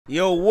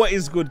Yo, what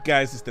is good,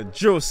 guys? It's the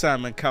Drill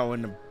Simon Cow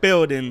in the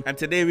building, and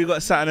today we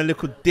got something a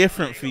little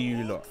different for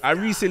you lot. I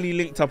recently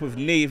linked up with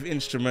Native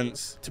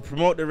Instruments to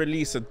promote the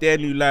release of their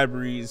new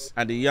libraries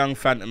and the Young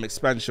Phantom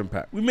expansion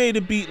pack. We made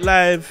a beat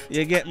live,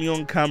 you get me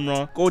on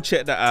camera, go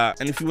check that out.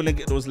 And if you want to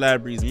get those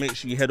libraries, make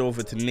sure you head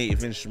over to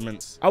Native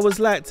Instruments. I was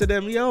like to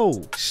them, yo,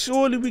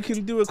 surely we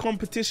can do a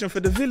competition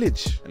for the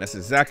village. And that's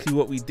exactly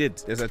what we did.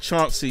 There's a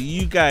chance for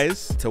you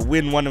guys to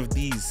win one of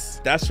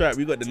these. That's right,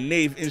 we got the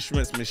Native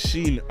Instruments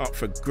Maschine up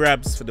for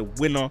grabs for the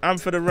winner, and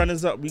for the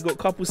runners up we got a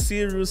couple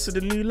serials to the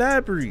new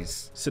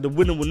libraries. So the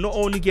winner will not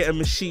only get a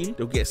machine,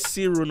 they'll get a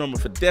serial number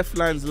for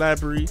Deathline's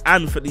library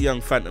and for the Young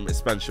Phantom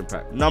expansion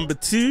pack. Number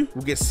 2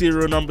 will get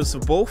serial numbers for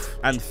both,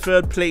 and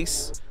third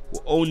place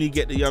will only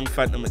get the Young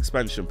Phantom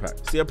expansion pack.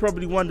 So you're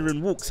probably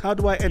wondering, Walks, how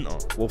do I enter?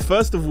 Well,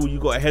 first of all, you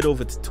gotta head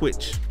over to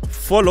Twitch,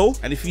 follow,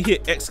 and if you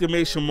hit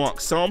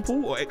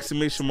 !sample or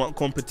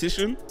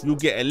 !competition, you'll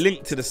get a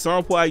link to the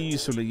sample I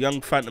use from the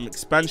Young Phantom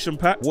expansion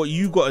pack. What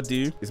you gotta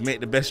do is make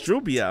the best drill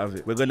beat out of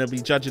it. We're gonna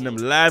be judging them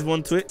live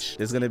on Twitch.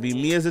 There's gonna be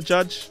me as a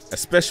judge, a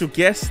special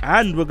guest,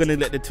 and we're gonna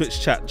let the Twitch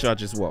chat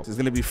judge as well. So there's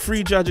gonna be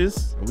 3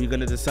 judges, and we're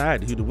gonna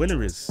decide who the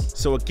winner is.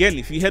 So again,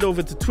 if you head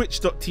over to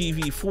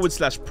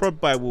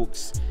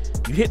twitch.tv/prodbywalks,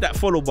 you hit that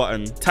follow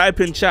button, type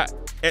in chat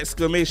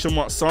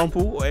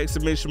 !sample or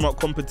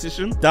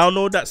 !competition,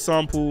 download that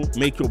sample,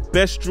 make your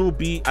best drill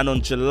beat, and on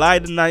July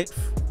the 9th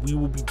we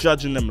will be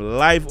judging them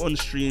live on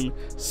stream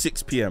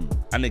 6 PM.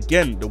 And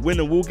again, the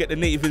winner will get the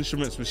Native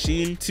Instruments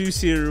Machine, 2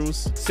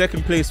 serials,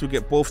 second place will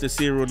get both the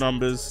serial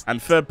numbers,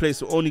 and third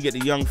place will only get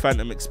the Young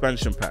Phantom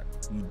expansion pack.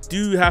 You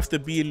do have to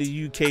be in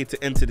the UK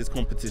to enter this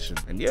competition.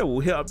 And yeah, we'll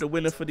hit up the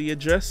winner for the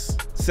address,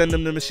 send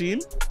them the machine,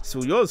 it's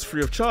all yours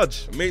free of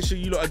charge. Make sure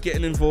you lot are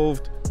getting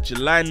involved.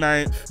 July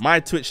 9th, my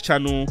Twitch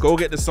channel, go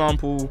get the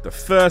sample, the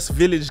first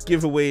village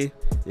giveaway,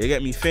 you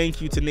get me?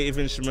 Thank you to Native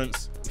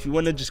Instruments. If you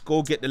want to just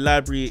go get the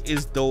library, it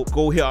is dope.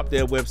 Go hit up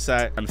their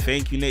website, and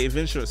thank you Native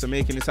Instruments for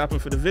making this happen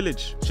for the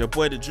village. It's your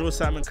boy the Drill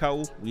Simon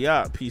Cow. We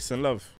out. Peace and love.